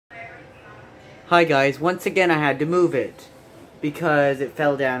Hi guys, once again I had to move it because it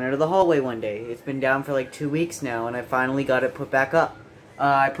fell down out of the hallway one day. It's been down for like 2 weeks now and I finally got it put back up.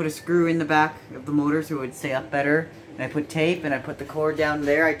 I put a screw in the back of the motor so it would stay up better, and I put tape and I put the cord down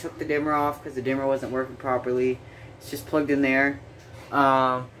there. I took the dimmer off because the dimmer wasn't working properly. It's just plugged in there.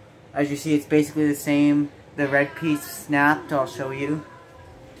 As you see, it's basically the same. The red piece snapped. I'll show you.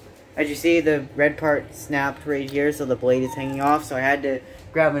 As you see, the red part snapped right here, so the blade is hanging off, so I had to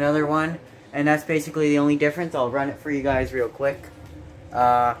grab another one. And that's basically the only difference. I'll run it for you guys real quick.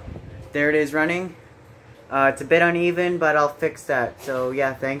 There it is running. It's a bit uneven, but I'll fix that. So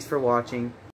yeah, thanks for watching.